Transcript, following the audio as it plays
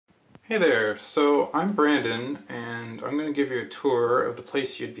Hey there, so I'm Brandon and I'm going to give you a tour of the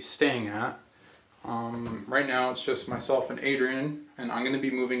place you'd be staying at. Right now it's just myself and Adrian, and I'm going to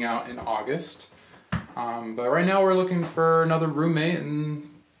be moving out in August. But right now we're looking for another roommate and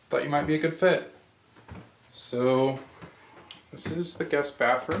thought you might be a good fit. So this is the guest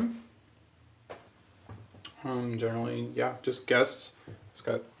bathroom. Generally, yeah, just guests. It's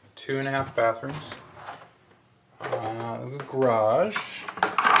got 2.5 bathrooms. The garage.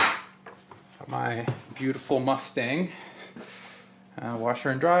 Got my beautiful Mustang. Washer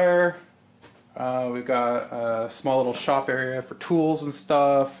and dryer. We've got a small little shop area for tools and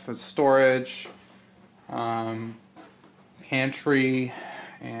stuff, and storage, pantry,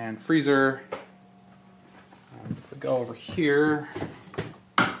 and freezer. If we go over here,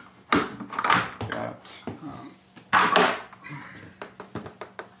 got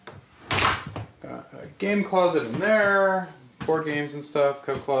a game closet in there, board games and stuff,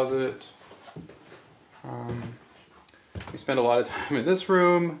 coat closet. We spend a lot of time in this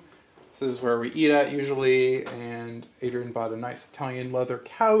room. This is where we eat at usually, and Adrian bought a nice Italian leather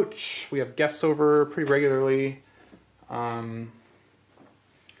couch. We have guests over pretty regularly. And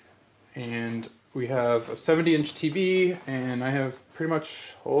we have a 70-inch TV, and I have pretty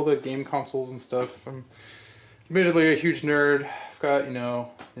much all the game consoles and stuff. I'm admittedly a huge nerd. I've got,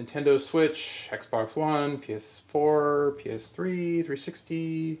 Nintendo Switch, Xbox One, PS4, PS3,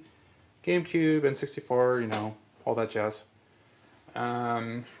 360, GameCube, N64, all that jazz.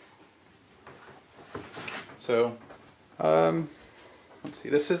 Let's see,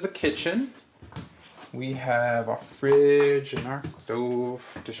 this is the kitchen. We have our fridge and our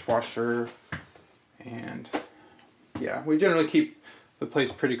stove, dishwasher, and yeah, we generally keep the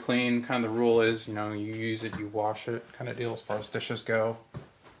place pretty clean. Kind of the rule is, you use it, you wash it, kind of deal as far as dishes go.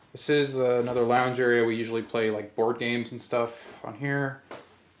 This is another lounge area. We usually play like board games and stuff on here.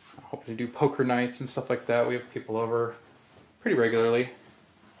 I'm hoping to do poker nights and stuff like that. We have people over pretty regularly.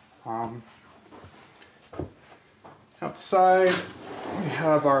 Outside we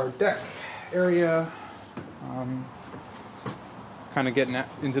have our deck area. It's kind of getting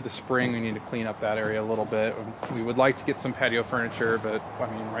into the spring. We need to clean up that area a little bit. We would like to get some patio furniture, but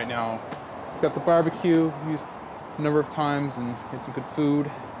right now we've got the barbecue used a number of times and get some good food.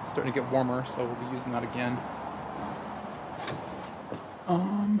 It's starting to get warmer, so we'll be using that again.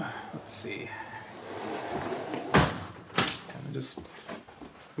 Let's see. Kind of just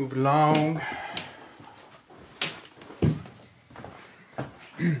move along.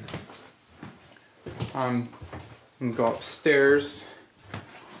 And go upstairs.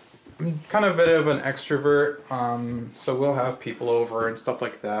 I'm kind of a bit of an extrovert, so we'll have people over and stuff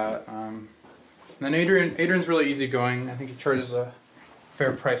like that. And then Adrian's really easygoing. I think he charges a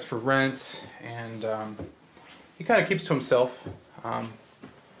fair price for rent, and he kind of keeps to himself.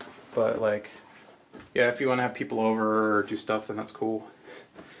 But yeah, if you want to have people over or do stuff, then that's cool.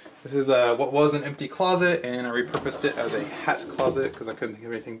 This is what was an empty closet, and I repurposed it as a hat closet because I couldn't think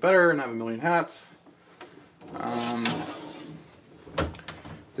of anything better, and I have a million hats.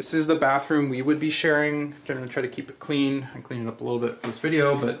 This is the bathroom we would be sharing. Generally try to keep it clean. I cleaned it up a little bit for this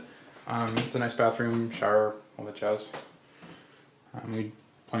video, but it's a nice bathroom, shower, all that jazz. We have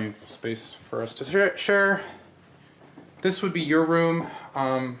plenty of space for us to share. This would be your room,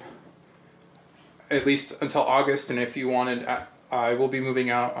 at least until August, and if you wanted, I will be moving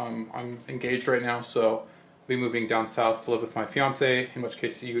out. I'm engaged right now, so I'll be moving down south to live with my fiance, in which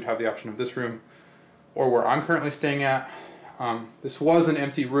case you would have the option of this room or where I'm currently staying at. This was an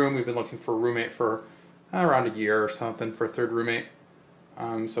empty room. We've been looking for a roommate for around a year or something for a third roommate.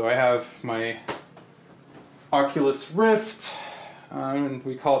 So I have my Oculus Rift, and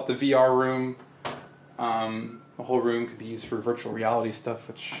we call it the VR room. The whole room could be used for virtual reality stuff,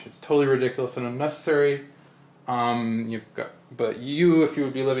 which is totally ridiculous and unnecessary. But you, if you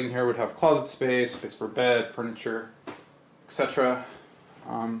would be living here, would have closet space, space for bed, furniture, etc.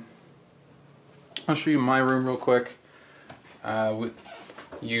 I'll show you my room real quick.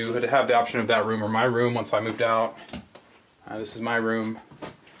 You would have the option of that room or my room once I moved out. This is my room.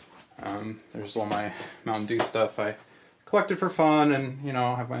 There's all my Mountain Dew stuff I collected for fun, and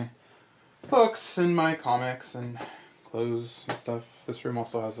I have my books and my comics and clothes and stuff. This room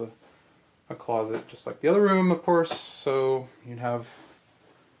also has a closet just like the other room, of course, so you'd have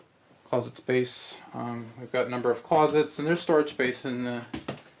closet space. We've got a number of closets, and there's storage space in the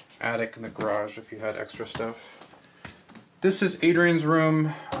attic and the garage if you had extra stuff. This is Adrian's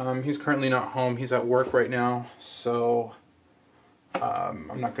room. He's currently not home. He's at work right now, so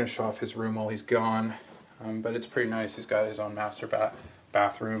I'm not going to show off his room while he's gone, but it's pretty nice. He's got his own master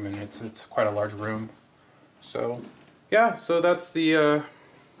bathroom, and it's quite a large room. So yeah, so that's the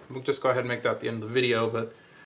we'll just go ahead and make that the end of the video, but